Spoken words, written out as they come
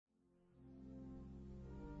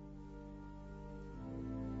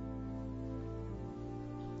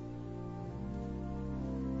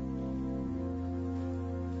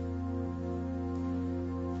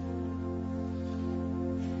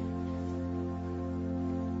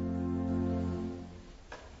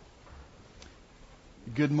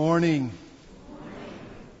Good morning.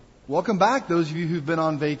 Welcome back, those of you who've been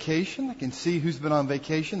on vacation. I can see who's been on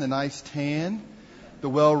vacation, the nice tan, the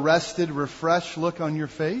well-rested, refreshed look on your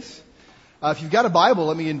face. If you've got a Bible,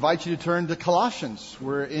 let me invite you to turn to Colossians.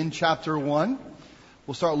 We're in chapter 1.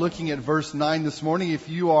 We'll start looking at verse 9 this morning. If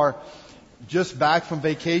you are just back from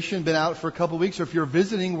vacation, been out for a couple of weeks, or if you're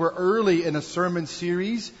visiting, we're early in a sermon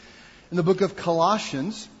series in the book of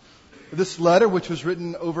Colossians. This letter, which was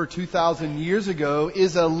written over 2,000 years ago,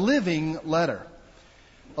 is a living letter.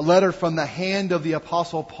 A letter from the hand of the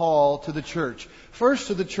Apostle Paul to the church. First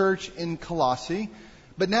to the church in Colossae,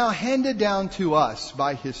 but now handed down to us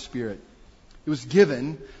by His Spirit. It was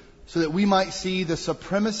given so that we might see the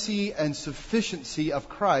supremacy and sufficiency of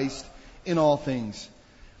Christ in all things.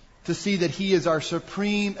 To see that He is our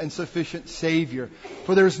supreme and sufficient Savior.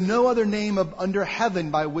 For there is no other name under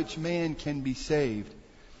heaven by which man can be saved.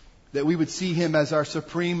 That we would see Him as our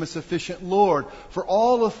supreme and sufficient Lord. For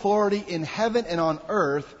all authority in heaven and on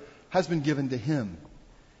earth has been given to Him.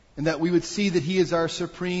 And that we would see that He is our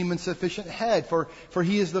supreme and sufficient head. For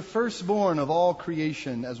He is the firstborn of all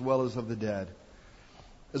creation as well as of the dead.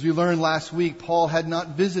 As we learned last week, Paul had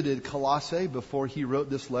not visited Colossae before he wrote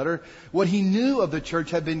this letter. What he knew of the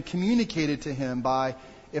church had been communicated to him by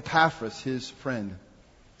Epaphras, his friend.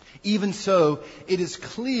 Even so, it is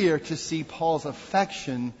clear to see Paul's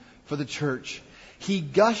affection for the church. He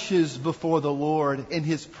gushes before the Lord in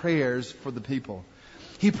his prayers for the people.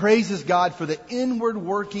 He praises God for the inward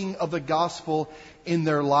working of the gospel in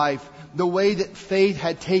their life, the way that faith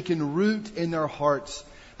had taken root in their hearts,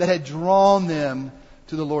 that had drawn them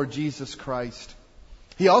to the Lord Jesus Christ.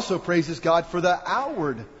 He also praises God for the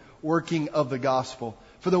outward working of the gospel,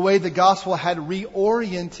 for the way the gospel had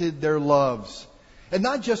reoriented their loves. And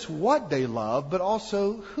not just what they loved, but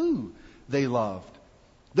also who they loved.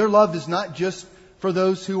 Their love is not just for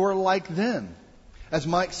those who are like them. As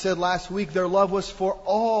Mike said last week, their love was for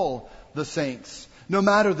all the saints. No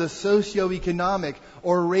matter the socioeconomic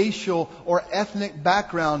or racial or ethnic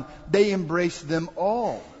background, they embraced them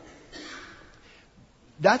all.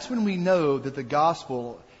 That's when we know that the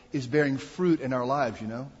gospel is bearing fruit in our lives, you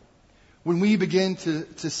know. When we begin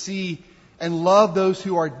to see and love those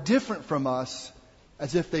who are different from us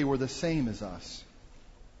as if they were the same as us.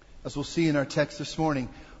 As we'll see in our text this morning,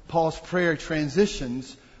 Paul's prayer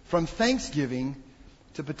transitions from thanksgiving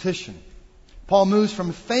to petition. Paul moves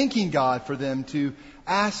from thanking God for them to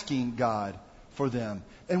asking God for them.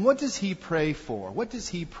 And what does he pray for? What does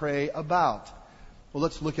he pray about? Well,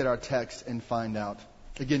 let's look at our text and find out.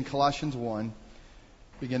 Again, Colossians 1,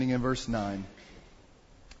 beginning in verse 9.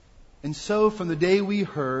 And so from the day we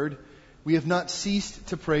heard, we have not ceased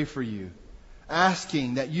to pray for you,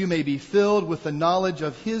 asking that you may be filled with the knowledge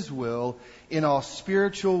of His will in all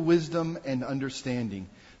spiritual wisdom and understanding,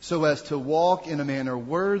 so as to walk in a manner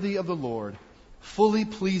worthy of the Lord, fully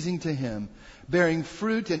pleasing to Him, bearing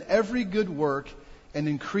fruit in every good work and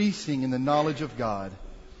increasing in the knowledge of God.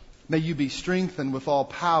 May you be strengthened with all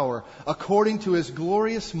power, according to His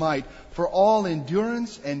glorious might, for all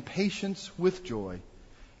endurance and patience with joy,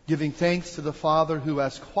 giving thanks to the Father who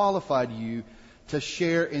has qualified you to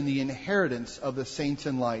share in the inheritance of the saints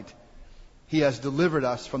in light. He has delivered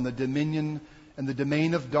us from the dominion and the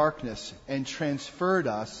domain of darkness and transferred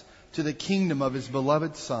us to the kingdom of His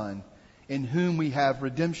beloved Son, in whom we have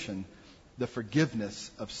redemption, the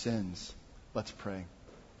forgiveness of sins. Let's pray.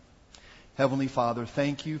 Heavenly Father,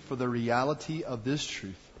 thank you for the reality of this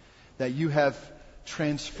truth, that you have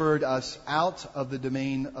transferred us out of the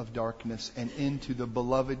domain of darkness and into the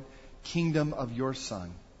beloved kingdom of your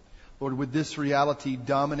Son. Lord, would this reality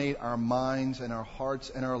dominate our minds and our hearts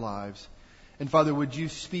and our lives? And Father, would you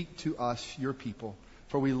speak to us, your people,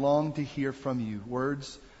 for we long to hear from you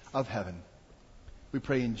words of heaven. We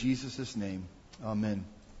pray in Jesus' name. Amen.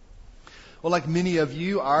 Well, like many of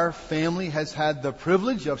you, our family has had the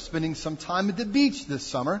privilege of spending some time at the beach this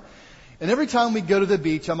summer. And every time we go to the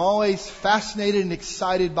beach, I'm always fascinated and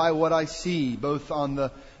excited by what I see, both on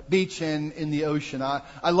the beach and in the ocean.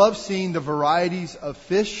 I love seeing the varieties of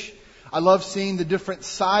fish. I love seeing the different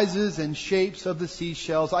sizes and shapes of the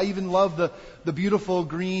seashells. I even love the beautiful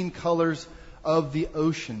green colors of the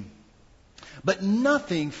ocean. But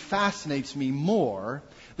nothing fascinates me more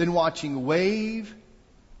than watching wave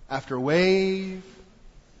after wave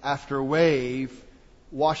after wave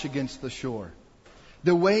wash against the shore.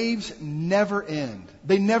 The waves never end.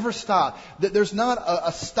 They never stop. There's not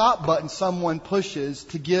a stop button someone pushes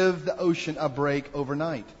to give the ocean a break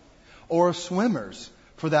overnight. Or swimmers,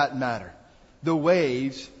 for that matter. The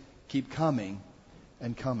waves keep coming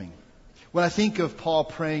and coming. When I think of Paul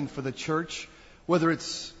praying for the church, whether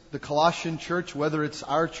it's the Colossian church, whether it's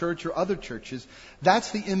our church or other churches,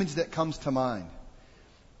 that's the image that comes to mind.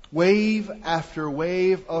 Wave after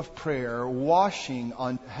wave of prayer washing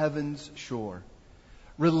on heaven's shore.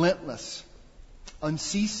 Relentless.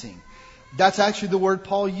 Unceasing. That's actually the word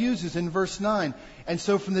Paul uses in verse 9. And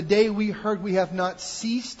so from the day we heard, we have not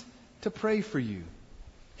ceased to pray for you.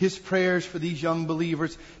 His prayers for these young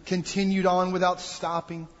believers continued on without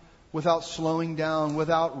stopping, without slowing down,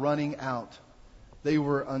 without running out. They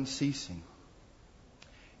were unceasing.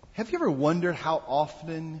 Have you ever wondered how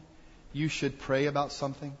often you should pray about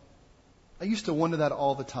something? I used to wonder that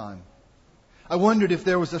all the time. I wondered if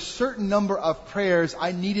there was a certain number of prayers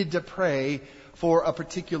I needed to pray for a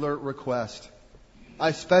particular request. I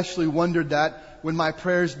especially wondered that when my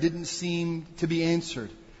prayers didn't seem to be answered.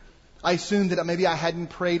 I assumed that maybe I hadn't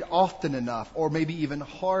prayed often enough or maybe even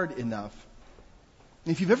hard enough.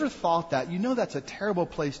 And if you've ever thought that, you know that's a terrible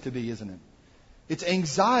place to be, isn't it? It's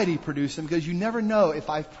anxiety producing because you never know if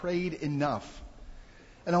I've prayed enough.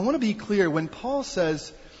 And I want to be clear, when Paul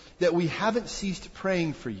says that we haven't ceased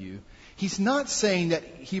praying for you, he's not saying that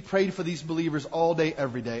he prayed for these believers all day,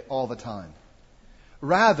 every day, all the time.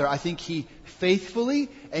 Rather, I think he faithfully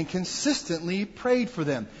and consistently prayed for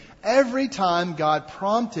them. Every time God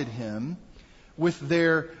prompted him with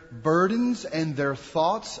their burdens and their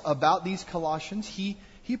thoughts about these Colossians, he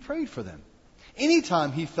prayed for them.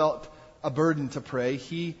 Anytime he felt a burden to pray,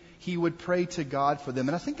 he would pray to God for them.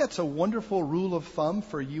 And I think that's a wonderful rule of thumb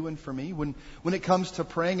for you and for me when it comes to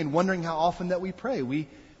praying and wondering how often that we pray. We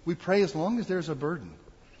pray as long as there's a burden.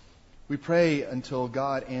 We pray until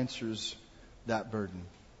God answers that burden.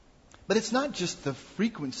 But it's not just the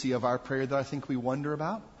frequency of our prayer that I think we wonder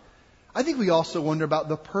about. I think we also wonder about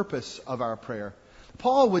the purpose of our prayer.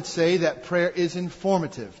 Paul would say that prayer is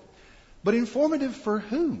informative. But informative for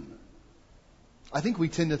whom? I think we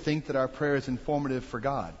tend to think that our prayer is informative for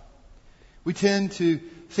God. We tend to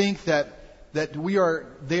think that we are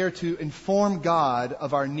there to inform God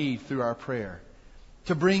of our need through our prayer,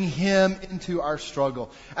 to bring Him into our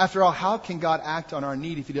struggle. After all, how can God act on our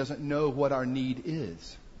need if He doesn't know what our need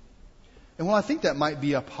is? And while I think that might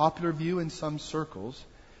be a popular view in some circles,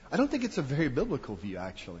 I don't think it's a very biblical view,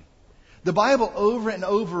 actually. The Bible over and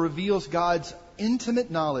over reveals God's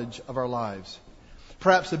intimate knowledge of our lives.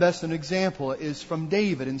 Perhaps the best example is from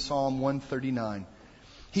David in Psalm 139.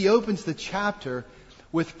 He opens the chapter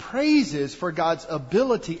with praises for God's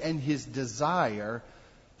ability and His desire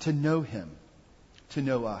to know Him, to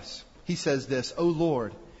know us. He says this, "O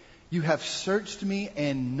Lord, you have searched me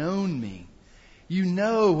and known me. You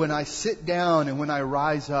know when I sit down and when I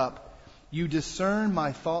rise up. You discern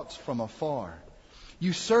my thoughts from afar.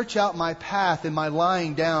 You search out my path and my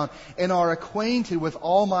lying down and are acquainted with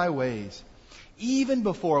all my ways. Even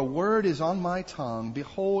before a word is on my tongue,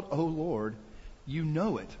 behold, O Lord, you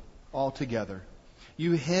know it altogether.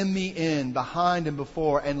 You hem me in behind and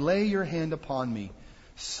before and lay your hand upon me.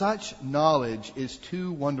 Such knowledge is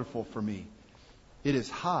too wonderful for me. It is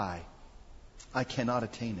high. I cannot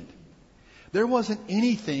attain it." There wasn't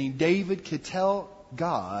anything David could tell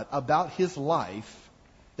God about his life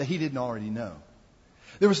that he didn't already know.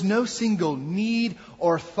 There was no single need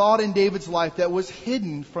or thought in David's life that was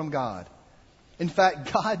hidden from God. In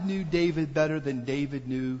fact, God knew David better than David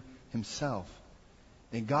knew himself.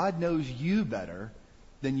 And God knows you better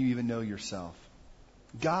than you even know yourself.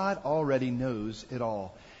 God already knows it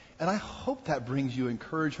all. And I hope that brings you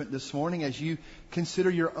encouragement this morning as you consider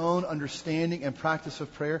your own understanding and practice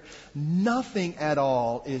of prayer. Nothing at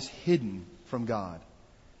all is hidden from God.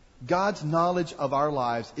 God's knowledge of our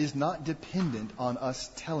lives is not dependent on us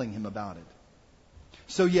telling Him about it.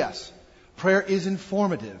 So yes, prayer is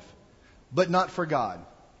informative, but not for God.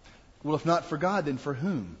 Well, if not for God, then for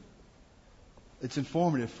whom? It's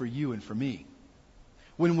informative for you and for me.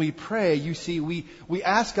 When we pray, you see, we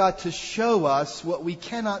ask God to show us what we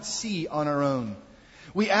cannot see on our own.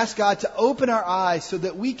 We ask God to open our eyes so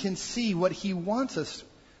that we can see what He wants us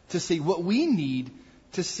to see, what we need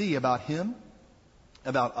to see about Him,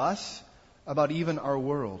 about us, about even our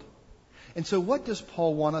world. And so what does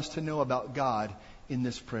Paul want us to know about God in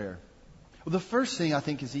this prayer? Well, the first thing I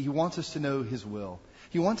think is he wants us to know His will.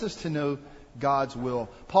 He wants us to know God's will.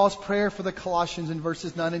 Paul's prayer for the Colossians in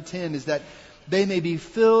verses 9 and 10 is that they may be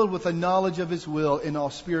filled with a knowledge of His will in all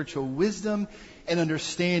spiritual wisdom and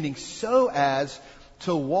understanding, so as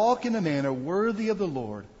to walk in a manner worthy of the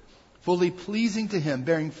Lord, fully pleasing to Him,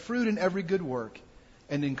 bearing fruit in every good work,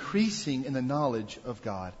 and increasing in the knowledge of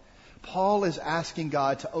God. Paul is asking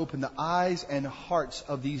God to open the eyes and hearts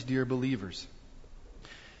of these dear believers.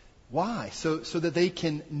 Why? So that they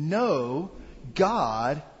can know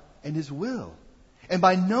God and His will. And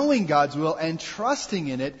by knowing God's will and trusting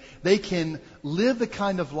in it, they can live the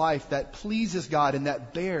kind of life that pleases God and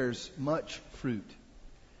that bears much fruit.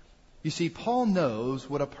 You see, Paul knows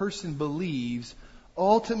what a person believes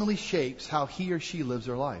ultimately shapes how he or she lives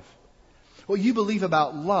their life. What you believe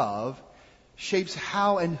about love shapes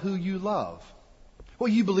how and who you love.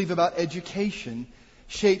 What you believe about education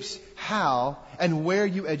shapes how and where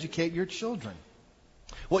you educate your children.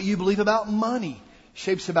 What you believe about money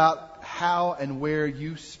shapes about how and where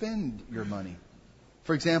you spend your money.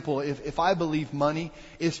 For example, if I believe money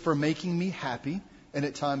is for making me happy, and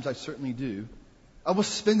at times I certainly do, I will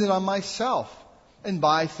spend it on myself and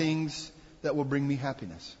buy things that will bring me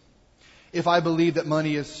happiness. If I believe that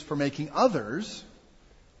money is for making others,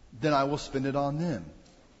 then I will spend it on them.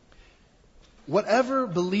 Whatever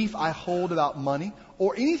belief I hold about money,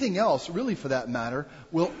 or anything else really for that matter,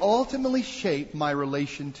 will ultimately shape my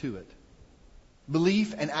relation to it.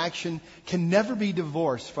 Belief and action can never be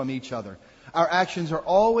divorced from each other. Our actions are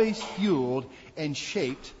always fueled and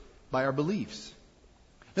shaped by our beliefs.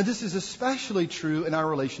 Now, this is especially true in our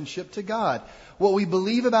relationship to God. What we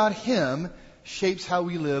believe about Him shapes how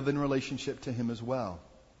we live in relationship to Him as well.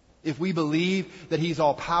 If we believe that He's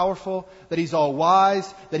all powerful, that He's all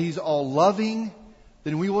wise, that He's all loving,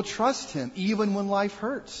 then we will trust Him even when life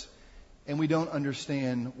hurts and we don't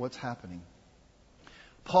understand what's happening.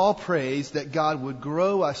 Paul prays that God would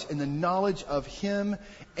grow us in the knowledge of Him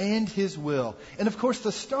and His will. And of course,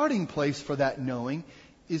 the starting place for that knowing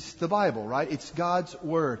is the Bible, right? It's God's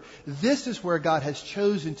Word. This is where God has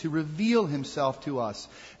chosen to reveal Himself to us.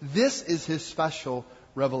 This is His special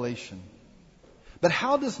revelation. But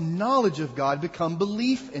how does knowledge of God become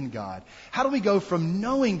belief in God? How do we go from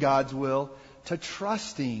knowing God's will to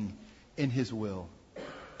trusting in His will?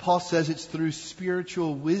 Paul says it's through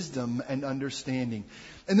spiritual wisdom and understanding.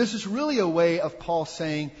 And this is really a way of Paul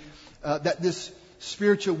saying that this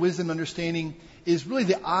spiritual wisdom and understanding is really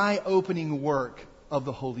the eye-opening work of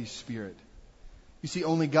the Holy Spirit. You see,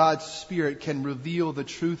 only God's Spirit can reveal the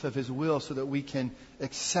truth of His will so that we can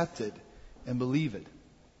accept it and believe it.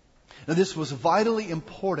 Now, this was vitally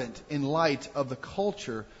important in light of the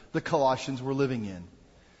culture the Colossians were living in.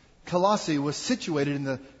 Colossae was situated in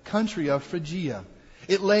the country of Phrygia.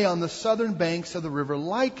 It lay on the southern banks of the river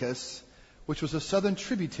Lycus, which was a southern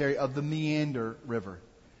tributary of the Meander River.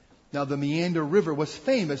 Now, the Meander River was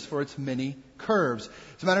famous for its many curves.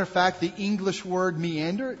 As a matter of fact, the English word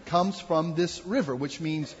meander comes from this river, which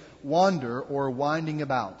means wander or winding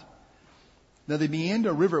about. Now, the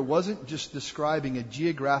Meander River wasn't just describing a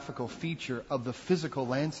geographical feature of the physical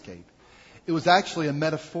landscape. It was actually a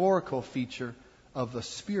metaphorical feature of the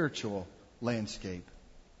spiritual landscape.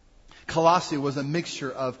 Colossae was a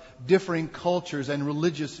mixture of differing cultures and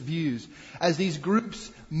religious views. As these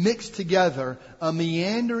groups mixed together, a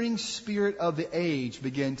meandering spirit of the age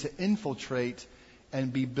began to infiltrate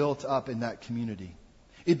and be built up in that community.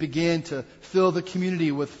 It began to fill the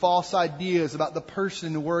community with false ideas about the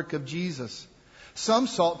person and work of Jesus. Some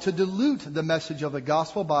sought to dilute the message of the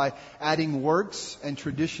gospel by adding works and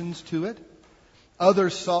traditions to it.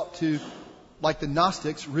 Others sought to, like the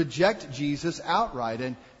Gnostics, reject Jesus outright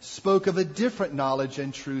and spoke of a different knowledge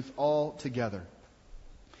and truth altogether.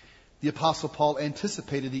 The Apostle Paul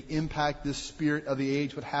anticipated the impact this spirit of the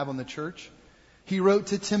age would have on the church. He wrote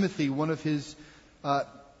to Timothy, one of his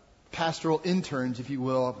pastoral interns, if you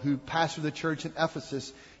will, who pastored the church in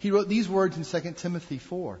Ephesus. He wrote these words in 2 Timothy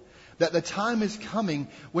 4, that the time is coming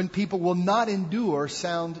when people will not endure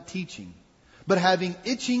sound teaching, but having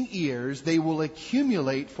itching ears, they will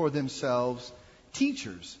accumulate for themselves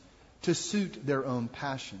teachers to suit their own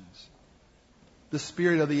passions. The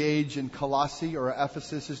spirit of the age in Colossae or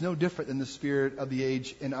Ephesus is no different than the spirit of the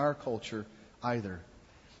age in our culture either.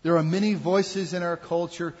 There are many voices in our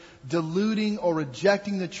culture diluting or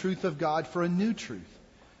rejecting the truth of God for a new truth,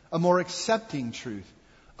 a more accepting truth,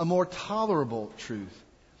 a more tolerable truth.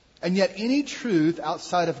 And yet any truth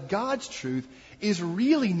outside of God's truth is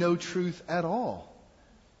really no truth at all.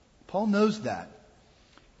 Paul knows that.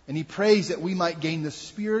 And he prays that we might gain the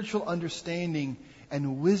spiritual understanding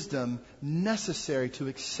and wisdom necessary to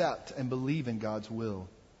accept and believe in God's will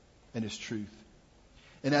and His truth.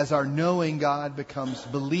 And as our knowing God becomes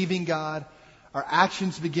believing God, our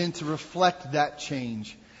actions begin to reflect that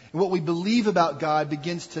change. And what we believe about God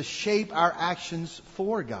begins to shape our actions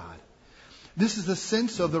for God. This is the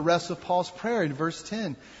sense of the rest of Paul's prayer in verse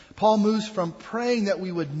 10. Paul moves from praying that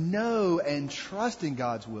we would know and trust in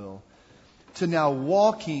God's will to now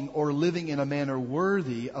walking or living in a manner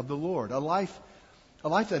worthy of the Lord. A life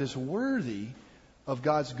that is worthy of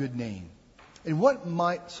God's good name. And what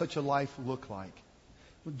might such a life look like?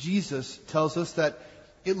 Well, Jesus tells us that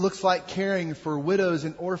It looks like caring for widows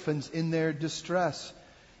and orphans in their distress,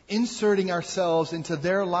 inserting ourselves into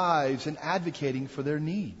their lives and advocating for their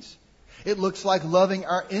needs. It looks like loving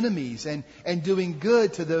our enemies and doing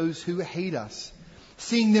good to those who hate us,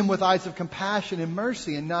 seeing them with eyes of compassion and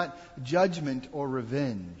mercy and not judgment or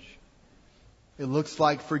revenge. It looks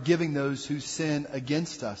like forgiving those who sin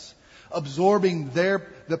against us, absorbing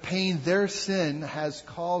the pain their sin has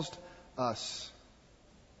caused us,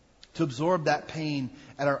 to absorb that pain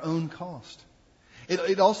at our own cost.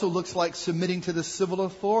 It also looks like submitting to the civil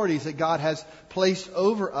authorities that God has placed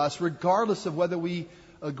over us, regardless of whether we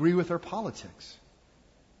agree with their politics.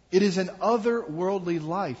 It is an otherworldly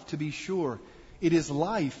life, to be sure. It is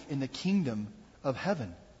life in the kingdom of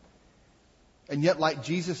heaven. And yet, like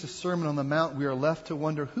Jesus' Sermon on the Mount, we are left to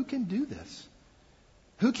wonder, who can do this?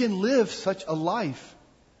 Who can live such a life?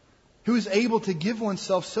 Who is able to give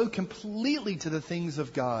oneself so completely to the things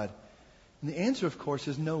of God? And the answer, of course,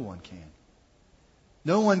 is no one can.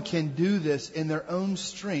 No one can do this in their own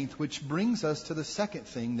strength, which brings us to the second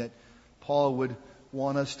thing that Paul would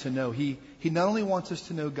want us to know. He not only wants us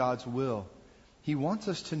to know God's will, he wants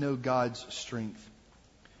us to know God's strength.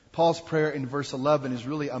 Paul's prayer in verse 11 is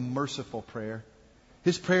really a merciful prayer.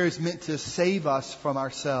 His prayer is meant to save us from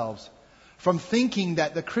ourselves, from thinking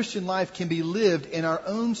that the Christian life can be lived in our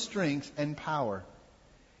own strength and power.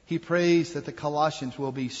 He prays that the Colossians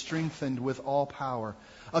will be strengthened with all power,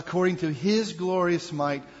 according to His glorious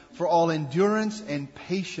might, for all endurance and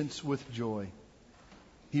patience with joy.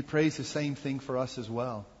 He prays the same thing for us as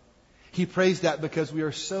well. He prays that because we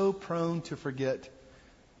are so prone to forget,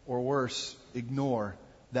 or worse, ignore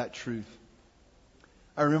that truth.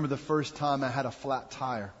 I remember the first time I had a flat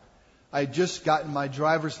tire. I had just gotten my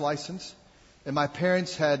driver's license, and my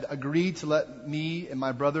parents had agreed to let me and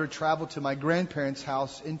my brother travel to my grandparents'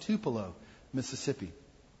 house in Tupelo, Mississippi.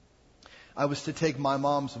 I was to take my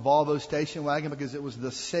mom's Volvo station wagon because it was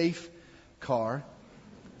the safe car.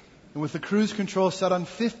 And with the cruise control set on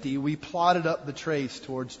 50, we plodded up the trace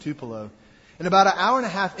towards Tupelo. And about an hour and a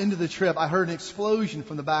half into the trip, I heard an explosion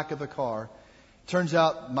from the back of the car. Turns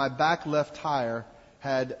out my back left tire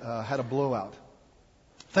had a blowout.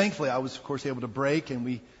 Thankfully, I was, of course, able to brake, and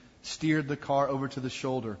we steered the car over to the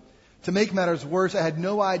shoulder. To make matters worse, I had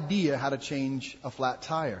no idea how to change a flat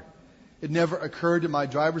tire. It never occurred to my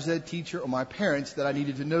driver's ed teacher or my parents that I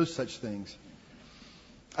needed to know such things.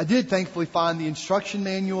 I did thankfully find the instruction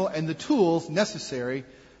manual and the tools necessary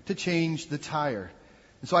to change the tire.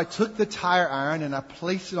 And so I took the tire iron and I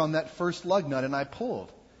placed it on that first lug nut and I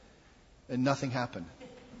pulled. And nothing happened.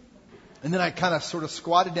 And then I kind of sort of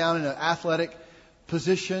squatted down in an athletic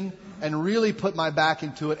position and really put my back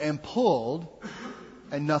into it and pulled,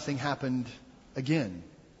 and nothing happened again.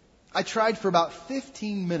 I tried for about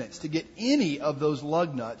 15 minutes to get any of those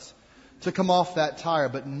lug nuts to come off that tire,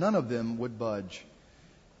 but none of them would budge.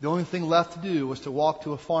 The only thing left to do was to walk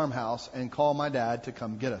to a farmhouse and call my dad to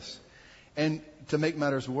come get us. And to make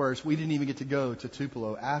matters worse, we didn't even get to go to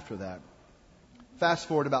Tupelo after that. Fast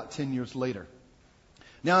forward about 10 years later.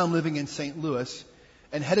 Now I'm living in St. Louis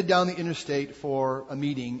and headed down the interstate for a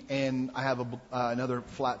meeting, and I have another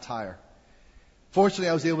flat tire. Fortunately,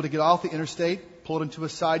 I was able to get off the interstate, pulled into a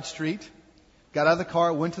side street, got out of the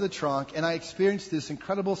car, went to the trunk, and I experienced this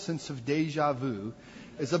incredible sense of deja vu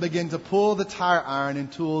as I began to pull the tire iron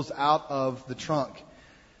and tools out of the trunk.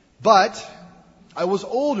 But I was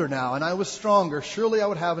older now, and I was stronger. Surely I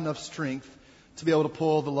would have enough strength to be able to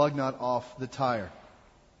pull the lug nut off the tire.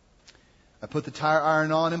 I put the tire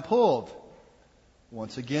iron on and pulled.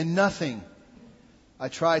 Once again, nothing. I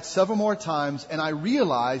tried several more times, and I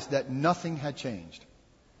realized that nothing had changed.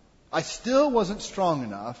 I still wasn't strong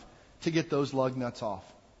enough to get those lug nuts off.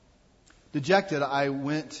 Dejected, I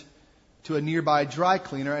went to a nearby dry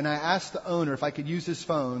cleaner, and I asked the owner if I could use his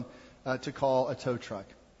phone to call a tow truck.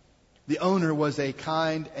 The owner was a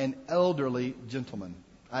kind and elderly gentleman.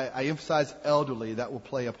 I emphasize elderly. That will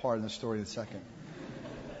play a part in the story in a second.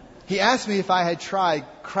 He asked me if I had tried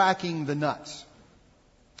cracking the nuts.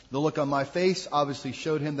 The look on my face obviously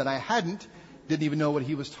showed him that I hadn't, didn't even know what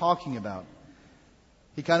he was talking about.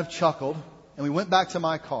 He kind of chuckled, and we went back to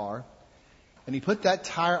my car, and he put that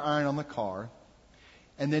tire iron on the car,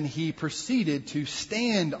 and then he proceeded to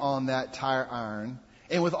stand on that tire iron,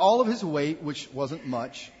 and with all of his weight, which wasn't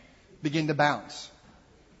much, begin to bounce.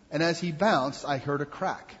 And as he bounced, I heard a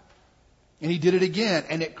crack. And he did it again,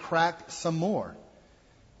 and it cracked some more.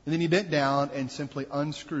 And then he bent down and simply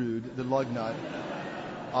unscrewed the lug nut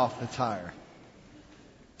off the tire.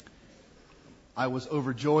 I was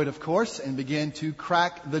overjoyed, of course, and began to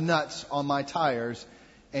crack the nuts on my tires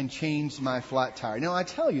and changed my flat tire. Now, I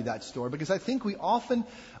tell you that story because I think we often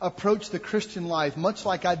approach the Christian life much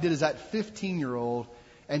like I did as that 15-year-old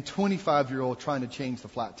and 25-year-old trying to change the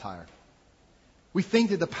flat tire. We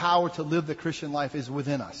think that the power to live the Christian life is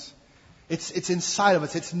within us. It's inside of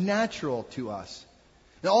us. It's natural to us.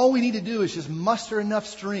 And all we need to do is just muster enough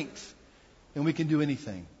strength and we can do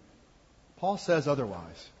anything. Paul says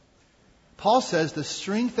otherwise. Paul says the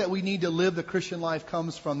strength that we need to live the Christian life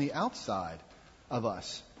comes from the outside of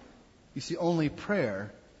us. You see, only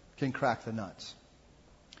prayer can crack the nuts.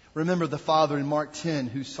 Remember the father in Mark 10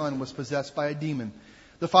 whose son was possessed by a demon.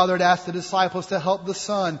 The father had asked the disciples to help the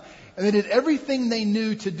son, and they did everything they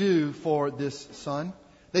knew to do for this son.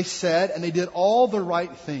 They said and they did all the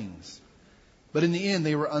right things. But in the end,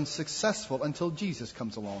 they were unsuccessful until Jesus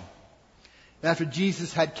comes along. And after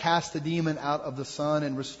Jesus had cast the demon out of the son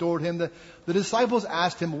and restored him, the disciples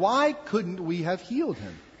asked him, why couldn't we have healed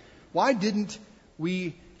him? Why weren't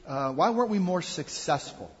we more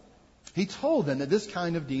successful? He told them that this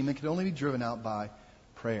kind of demon could only be driven out by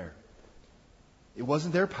prayer. It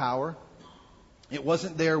wasn't their power. It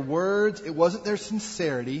wasn't their words. It wasn't their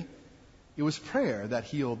sincerity. It was prayer that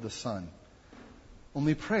healed the son.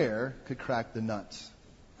 Only prayer could crack the nuts.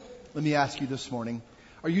 Let me ask you this morning,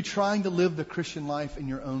 are you trying to live the Christian life in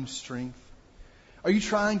your own strength? Are you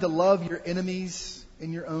trying to love your enemies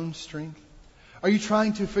in your own strength? Are you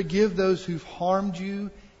trying to forgive those who've harmed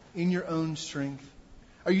you in your own strength?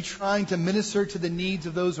 Are you trying to minister to the needs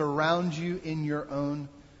of those around you in your own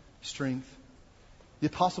strength? The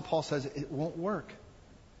Apostle Paul says it won't work.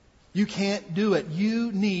 You can't do it.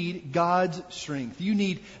 You need God's strength. You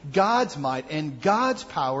need God's might and God's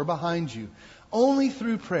power behind you. Only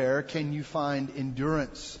through prayer can you find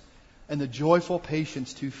endurance and the joyful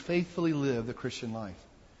patience to faithfully live the Christian life.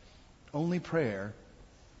 Only prayer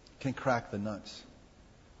can crack the nuts.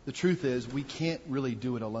 The truth is, we can't really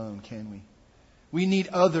do it alone, can we? We need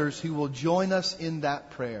others who will join us in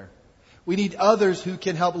that prayer. We need others who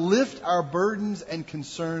can help lift our burdens and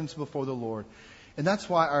concerns before the Lord. And that's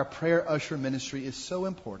why our prayer usher ministry is so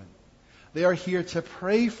important. They are here to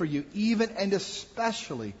pray for you, even and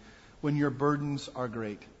especially when your burdens are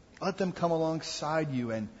great. Let them come alongside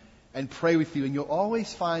you and pray with you. And you'll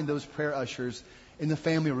always find those prayer ushers in the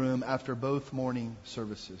family room after both morning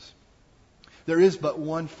services. There is but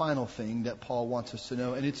one final thing that Paul wants us to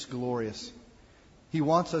know, and it's glorious. He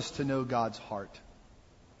wants us to know God's heart.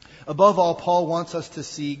 Above all, Paul wants us to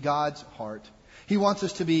see God's heart. He wants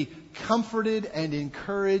us to be comforted and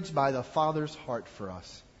encouraged by the Father's heart for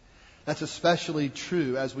us. That's especially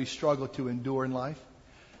true as we struggle to endure in life.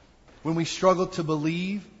 When we struggle to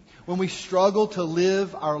believe, when we struggle to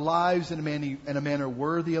live our lives in a manner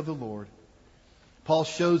worthy of the Lord. Paul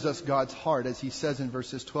shows us God's heart, as he says in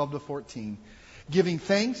verses 12 to 14, giving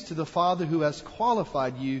thanks to the Father who has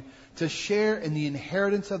qualified you to share in the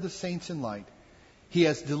inheritance of the saints in light. He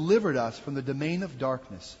has delivered us from the domain of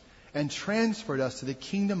darkness and transferred us to the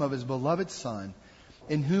kingdom of His beloved Son,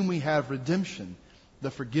 in whom we have redemption, the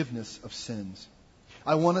forgiveness of sins.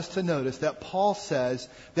 I want us to notice that Paul says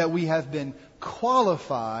that we have been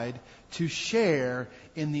qualified to share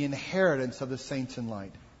in the inheritance of the saints in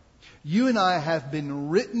light. You and I have been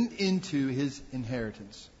written into His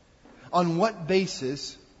inheritance. On what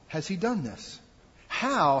basis has He done this?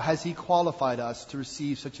 How has He qualified us to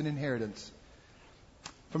receive such an inheritance?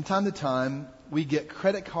 From time to time, we get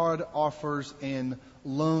credit card offers and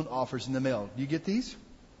loan offers in the mail. Do you get these?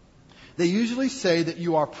 They usually say that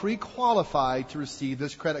you are pre-qualified to receive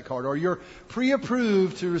this credit card, or you're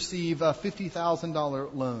pre-approved to receive a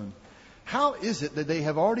 $50,000 loan. How is it that they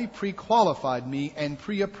have already pre-qualified me and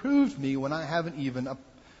pre-approved me when I haven't even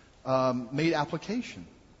made application?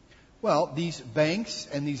 Well, these banks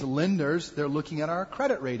and these lenders, they're looking at our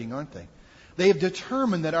credit rating, aren't they? They have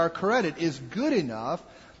determined that our credit is good enough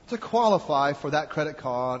to qualify for that credit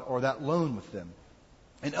card or that loan with them.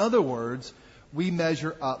 In other words, we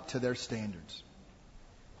measure up to their standards.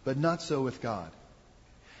 But not so with God.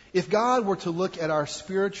 If God were to look at our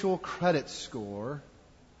spiritual credit score,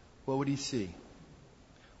 what would He see?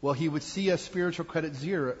 Well, He would see a spiritual credit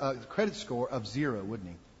score of 0, wouldn't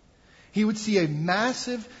He? He would see a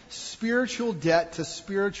massive spiritual debt to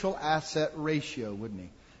spiritual asset ratio, wouldn't He?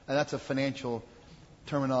 And that's a financial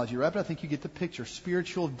terminology, right? But I think you get the picture.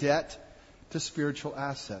 Spiritual debt to spiritual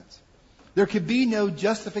assets. There could be no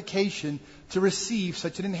justification to receive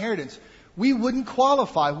such an inheritance. We wouldn't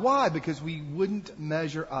qualify. Why? Because we wouldn't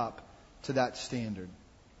measure up to that standard.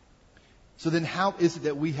 So then how is it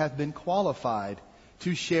that we have been qualified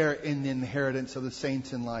to share in the inheritance of the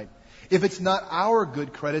saints in light? If it's not our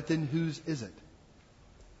good credit, then whose is it?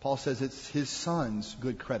 Paul says it's His Son's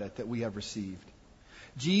good credit that we have received.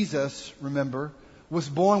 Jesus, remember, was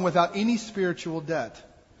born without any spiritual debt.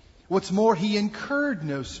 What's more, he incurred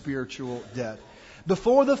no spiritual debt.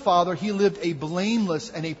 Before the Father, he lived a blameless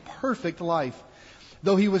and a perfect life.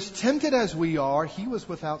 Though he was tempted as we are, he was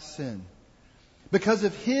without sin. Because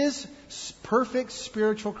of his perfect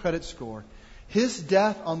spiritual credit score, his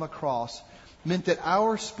death on the cross meant that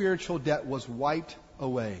our spiritual debt was wiped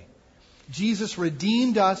away. Jesus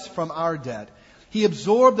redeemed us from our debt. He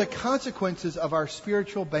absorbed the consequences of our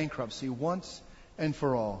spiritual bankruptcy once and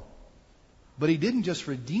for all. But he didn't just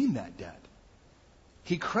redeem that debt.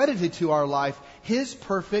 He credited to our life his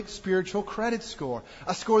perfect spiritual credit score,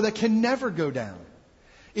 a score that can never go down.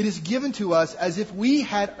 It is given to us as if we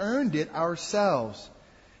had earned it ourselves.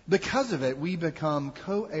 Because of it, we become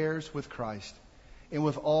co-heirs with Christ and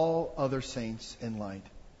with all other saints in light.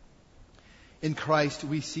 In Christ,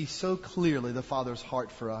 we see so clearly the Father's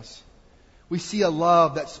heart for us. We see a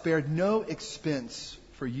love that spared no expense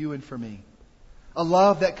for you and for me. A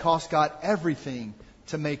love that cost God everything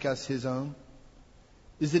to make us His own.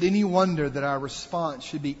 Is it any wonder that our response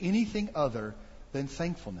should be anything other than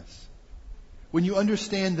thankfulness? When you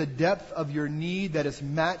understand the depth of your need that is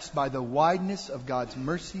matched by the wideness of God's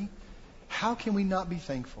mercy, how can we not be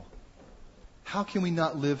thankful? How can we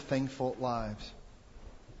not live thankful lives?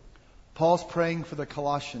 Paul's praying for the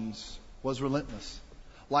Colossians was relentless,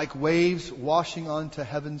 like waves washing onto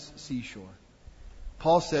heaven's seashore.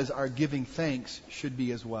 Paul says our giving thanks should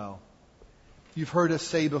be as well. You've heard us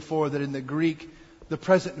say before that in the Greek, the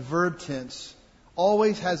present verb tense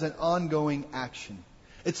always has an ongoing action.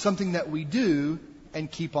 It's something that we do and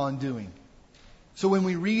keep on doing. So when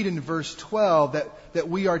we read in verse 12 that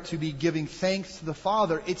we are to be giving thanks to the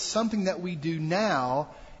Father, it's something that we do now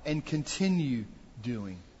and continue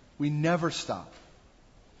doing. We never stop.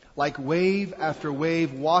 Like wave after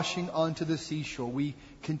wave washing onto the seashore, we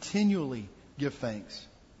continually give thanks.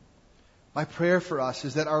 My prayer for us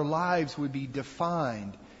is that our lives would be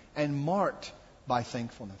defined and marked by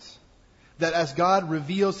thankfulness. That as God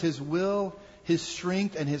reveals His will, His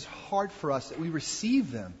strength, and His heart for us, that we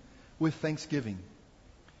receive them with thanksgiving.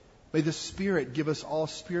 May the Spirit give us all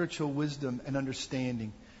spiritual wisdom and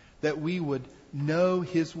understanding, that we would know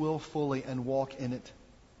His will fully and walk in it.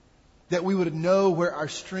 That we would know where our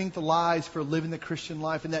strength lies for living the Christian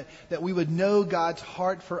life, and that we would know God's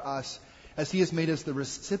heart for us as He has made us the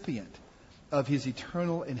recipient of His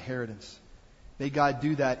eternal inheritance. May God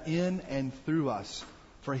do that in and through us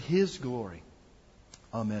for His glory.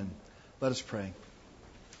 Amen. Let us pray.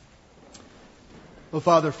 Oh,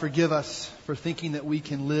 Father, forgive us for thinking that we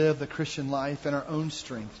can live the Christian life in our own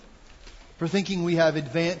strength, for thinking we have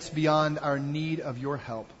advanced beyond our need of Your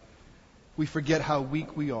help. We forget how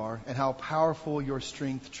weak we are and how powerful Your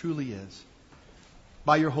strength truly is.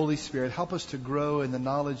 By Your Holy Spirit, help us to grow in the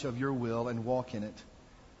knowledge of Your will and walk in it.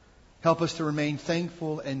 Help us to remain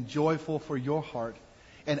thankful and joyful for Your heart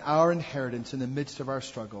and our inheritance in the midst of our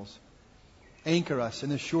struggles. Anchor us in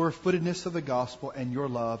the sure-footedness of the gospel and Your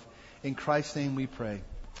love. In Christ's name we pray.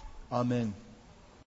 Amen.